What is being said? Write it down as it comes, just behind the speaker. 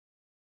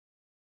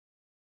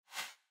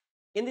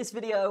In this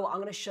video, I'm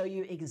going to show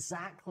you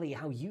exactly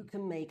how you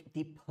can make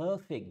the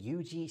perfect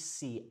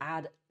UGC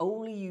ad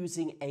only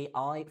using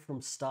AI from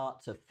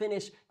start to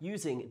finish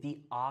using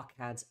the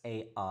Arcads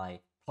AI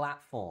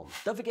platform.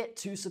 Don't forget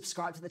to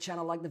subscribe to the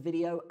channel, like the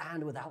video,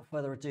 and without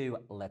further ado,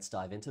 let's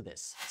dive into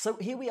this. So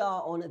here we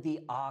are on the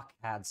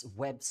Arcads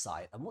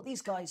website, and what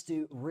these guys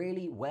do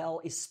really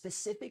well is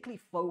specifically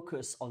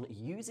focus on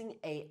using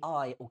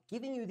AI or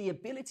giving you the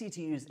ability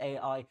to use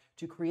AI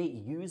to create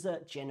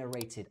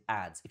user-generated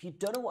ads. If you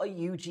don't know what a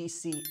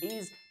UGC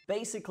is,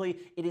 basically,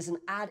 it is an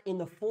ad in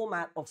the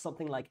format of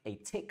something like a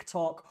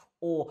TikTok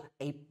or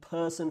a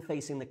person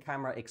facing the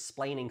camera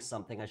explaining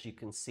something, as you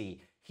can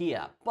see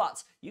here.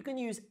 But you can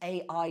use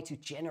AI to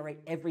generate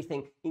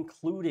everything,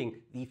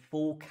 including the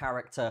full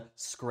character,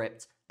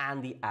 script,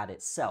 and the ad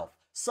itself.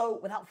 So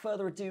without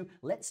further ado,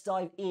 let's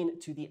dive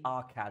into the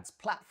Arcads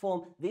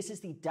platform. This is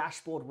the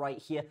dashboard right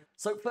here.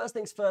 So first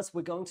things first,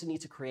 we're going to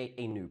need to create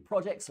a new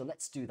project. So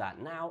let's do that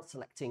now,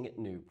 selecting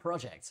new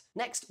project.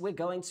 Next, we're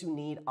going to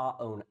need our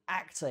own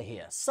actor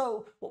here.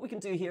 So what we can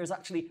do here is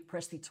actually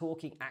press the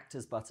talking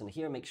actors button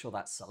here and make sure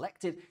that's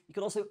selected. You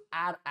can also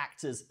add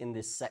actors in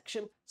this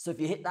section. So if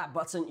you hit that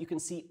button, you can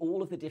see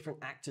all of the different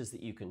actors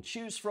that you can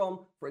choose from.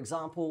 For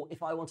example,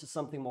 if I wanted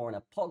something more in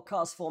a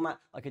podcast format,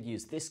 I could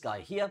use this guy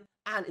here.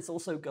 And it's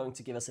also going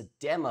to give us a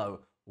demo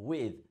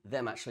with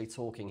them actually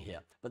talking here.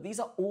 But these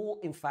are all,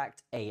 in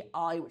fact,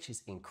 AI, which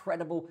is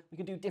incredible. We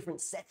can do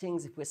different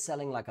settings. If we're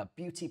selling like a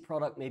beauty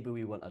product, maybe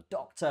we want a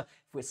doctor.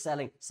 If we're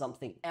selling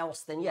something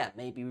else, then yeah,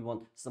 maybe we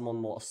want someone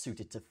more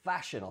suited to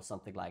fashion or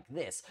something like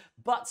this.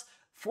 But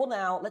for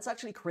now, let's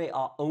actually create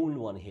our own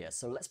one here.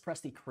 So let's press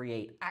the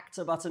Create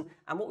Actor button.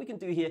 And what we can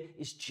do here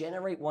is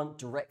generate one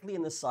directly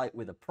in the site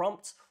with a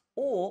prompt,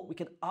 or we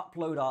can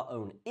upload our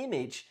own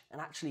image and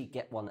actually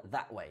get one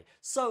that way.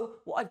 So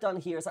what I've done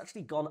here is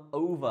actually gone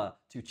over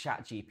to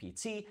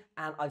ChatGPT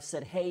and I've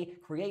said, hey,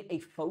 create a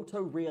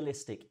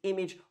photorealistic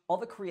image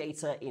of a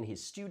creator in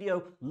his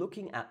studio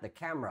looking at the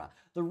camera.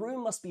 The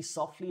room must be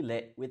softly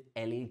lit with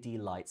LED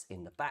lights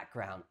in the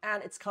background.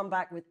 And it's come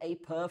back with a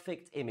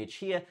perfect image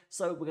here.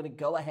 So we're going to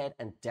go ahead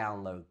and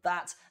download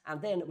that.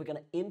 And then we're going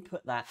to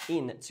input that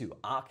into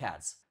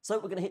Arcads. So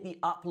we're going to hit the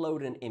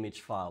upload an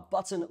image file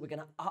button. We're going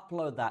to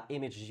upload that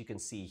image. As you can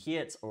see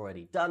here, it's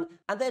already done.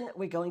 And then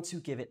we're going to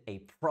give it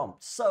a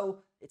prompt. So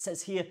it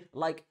says here,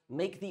 like,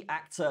 make the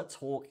actor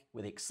talk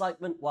with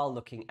excitement while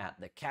looking at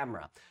the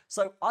camera.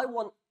 So I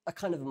want a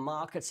kind of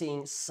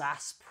marketing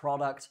SaaS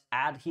product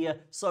ad here.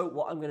 So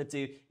what I'm going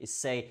to do is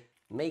say,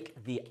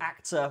 make the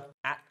actor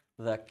at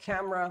the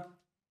camera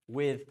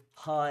with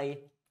high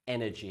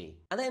energy.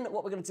 And then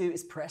what we're going to do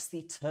is press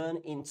the turn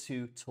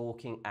into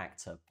talking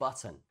actor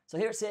button. So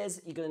here it says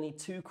you're going to need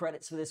 2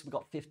 credits for this. We've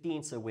got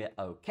 15, so we're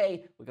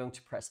okay. We're going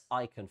to press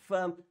I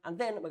confirm, and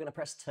then we're going to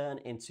press turn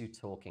into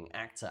talking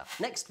actor.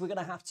 Next, we're going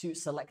to have to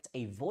select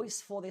a voice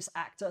for this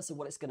actor. So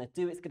what it's going to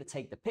do, it's going to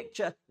take the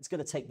picture, it's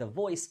going to take the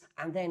voice,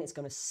 and then it's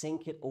going to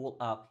sync it all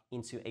up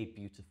into a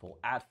beautiful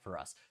ad for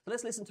us. So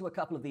let's listen to a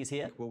couple of these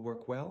here. Will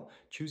work well.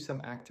 Choose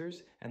some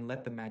actors and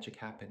let the magic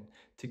happen.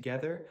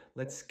 Together,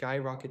 let's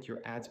skyrocket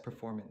your ad's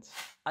performance.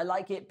 I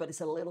like it, but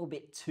it's a little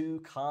bit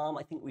too calm.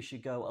 I think we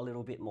should go a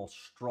little bit more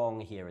strong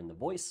here in the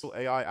voice.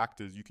 AI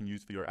actors you can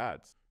use for your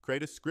ads.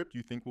 Create a script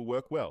you think will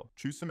work well.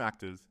 Choose some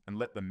actors and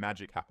let the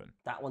magic happen.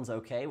 That one's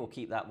okay. We'll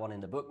keep that one in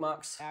the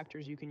bookmarks.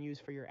 Actors you can use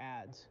for your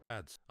ads.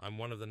 I'm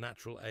one of the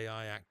natural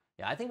AI actors.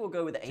 Yeah, I think we'll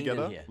go with Aiden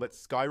Together, here. let's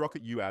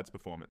skyrocket you ads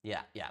performance.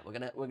 Yeah, we're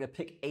gonna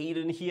pick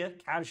Aiden here,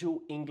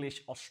 casual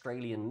English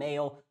Australian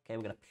male. Okay,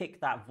 we're gonna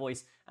pick that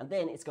voice, and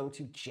then it's going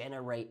to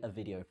generate a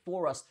video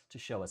for us to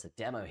show us a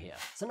demo here.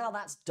 So now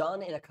that's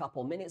done in a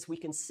couple minutes. We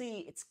can see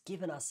it's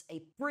given us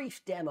a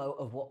brief demo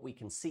of what we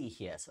can see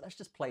here. So let's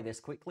just play this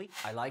quickly.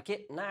 I like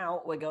it.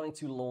 Now we're going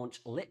to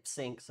launch lip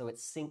sync so it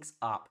syncs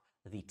up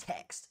the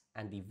text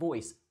and the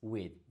voice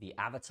with the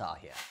avatar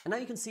here. And now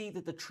you can see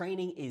that the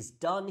training is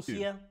done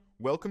here.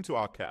 Welcome to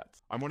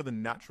Arcads. I'm one of the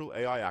natural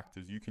AI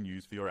actors you can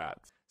use for your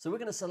ads. So we're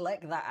going to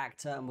select that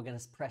actor and we're going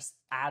to press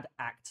Add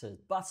Actor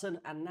button.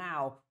 And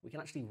now we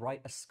can actually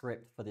write a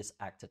script for this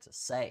actor to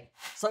say.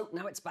 So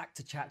now it's back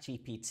to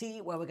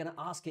ChatGPT where we're going to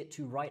ask it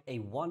to write a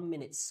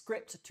 1-minute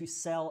script to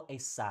sell a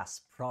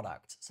SaaS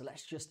product. So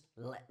let's just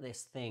let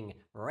this thing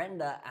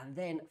render. And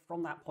then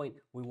from that point,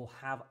 we will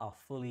have our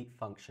fully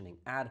functioning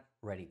ad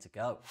ready to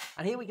go.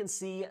 And here we can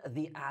see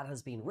the ad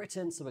has been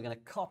written. So we're going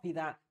to copy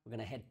that. We're going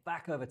to head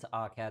back over to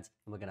Arcads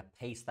and we're going to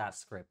paste that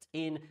script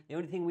in. The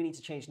only thing we need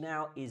to change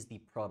now is the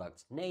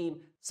product name.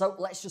 So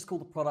let's just call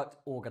the product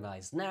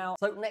Organize Now.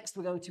 So next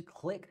we're going to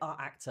click our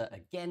actor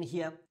again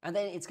here, and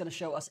then it's going to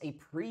show us a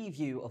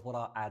preview of what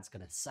our ad's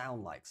going to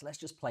sound like. So let's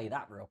just play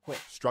that real quick.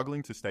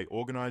 Struggling to stay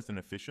organized and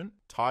efficient?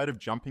 Tired of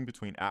jumping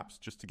between apps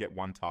just to get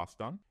one task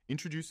done?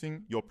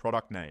 Introducing your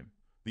product name,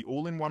 the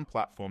all-in-one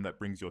platform that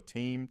brings your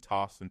team,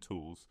 tasks, and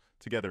tools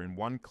together in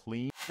one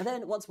clean. And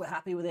then once we're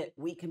happy with it,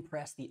 we can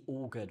press the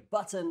All Good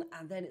button,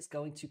 and then it's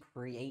going to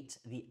create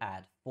the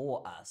ad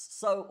for us.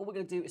 So all we're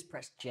going to do is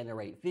press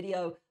generate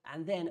video,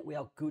 and then we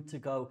are good to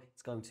go.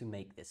 It's going to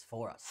make this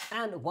for us.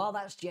 And while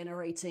that's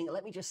generating,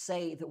 let me just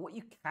say that what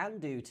you can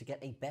do to get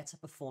a better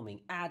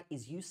performing ad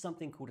is use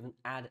something called an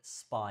ad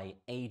spy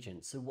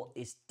agent. So what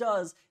this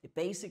does, it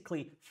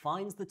basically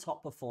finds the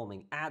top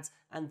performing ads,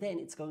 and then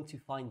it's going to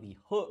find the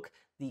hook,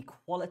 the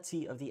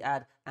quality of the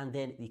ad, and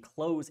then the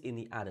close in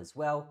the ad as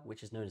well,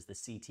 which is known as the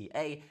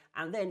CTA.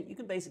 And then you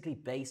can basically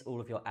base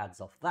all of your ads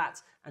off that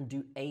and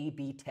do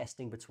A/B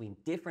testing between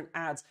different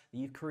ads that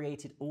you've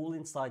created all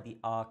inside the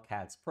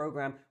Arcads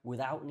program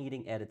without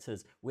needing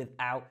editors,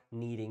 without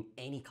needing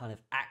any kind of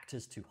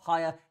actors to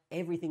hire.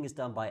 Everything is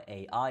done by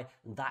AI,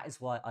 and that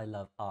is why I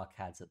love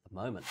Arcads at the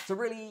moment. So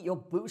really, you're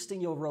boosting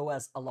your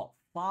ROAS a lot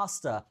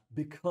faster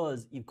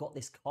because you've got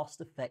this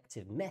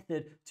cost-effective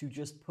method to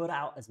just put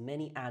out as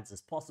many ads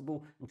as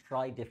possible and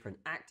try different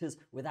actors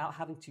without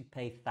having to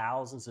pay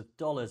thousands of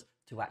dollars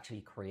to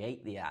actually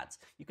create the ads.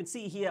 You can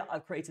see here,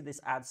 I've created this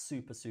ad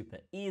super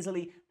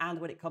easily, and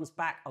when it comes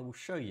back, I will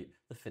show you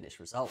the finished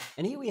result.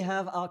 And here we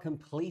have our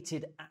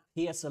completed app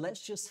here. So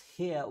let's just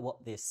hear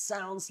what this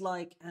sounds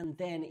like. And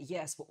then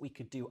yes, what we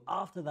could do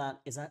after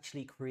that is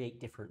actually create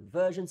different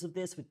versions of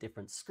this with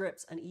different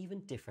scripts and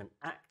even different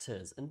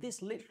actors. And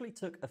this literally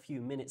took a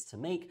few minutes to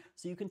make.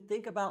 So you can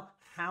think about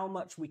how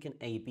much we can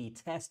A/B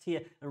test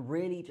here and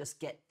really just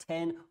get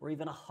 10 or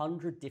even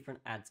 100 different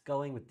ads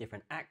going with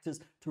different actors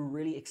to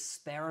really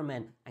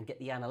experiment and get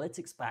the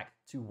analytics back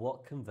to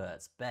what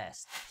converts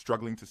best.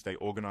 Struggling to stay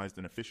organized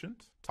and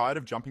efficient? Tired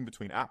of jumping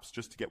between apps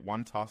just to get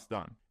one task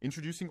done?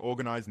 Introducing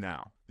Organize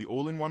Now, the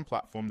all-in-one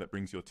platform that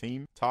brings your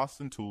team,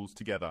 tasks, and tools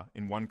together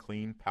in one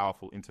clean,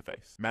 powerful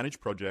interface. Manage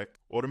projects,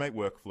 automate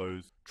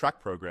workflows, track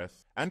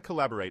progress, and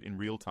collaborate in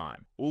real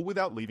time, all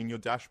without leaving your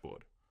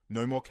dashboard.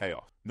 No more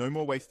chaos, no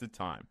more wasted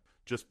time.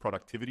 Just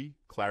productivity,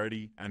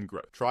 clarity, and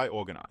growth. Try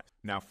Organize.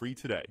 Now free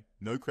today.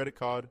 No credit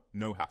card,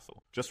 no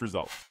hassle. Just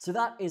results. So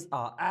that is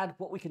our ad.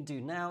 What we can do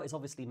now is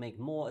obviously make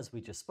more as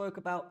we just spoke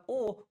about,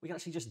 or we can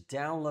actually just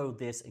download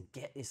this and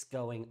get this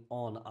going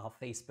on our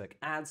Facebook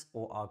ads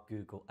or our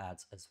Google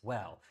ads as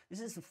well. This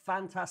is a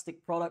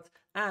fantastic product,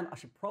 and I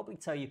should probably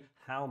tell you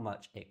how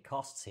much it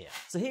costs here.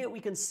 So here we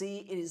can see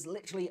it is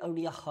literally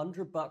only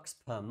 $100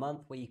 per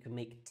month, where you can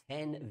make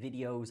 10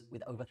 videos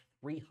with over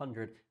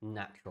 300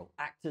 natural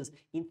actors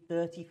in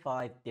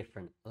 35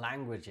 different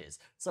languages.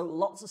 So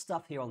lots of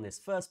stuff here on this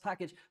first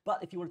package,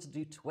 but if you wanted to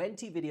do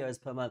 20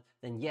 videos per month,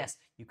 then yes,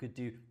 you could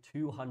do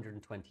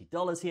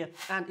 $220 here.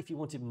 And if you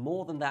wanted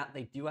more than that,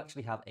 they do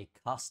actually have a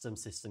custom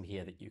system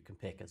here that you can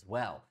pick as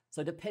well.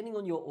 So depending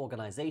on your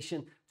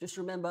organization, just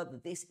remember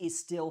that this is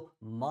still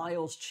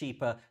miles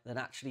cheaper than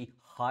actually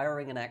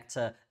hiring an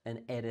actor,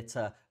 an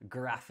editor,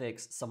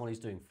 graphics, someone who's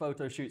doing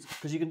photo shoots,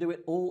 because you can do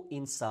it all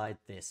inside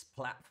this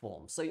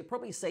platform. So you're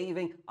probably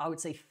saving, I would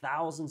say,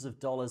 thousands of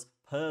dollars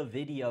per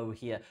video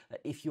here.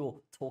 If you're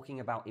talking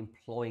about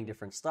employing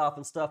different staff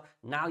and stuff,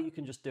 now you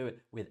can just do it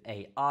with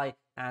AI,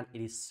 and it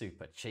is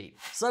super cheap.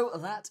 So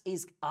that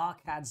is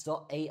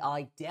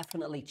Arcads.ai.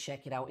 Definitely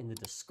check it out in the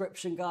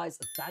description, guys.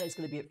 That is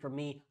going to be it from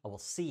me. I will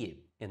see you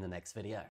in the next video.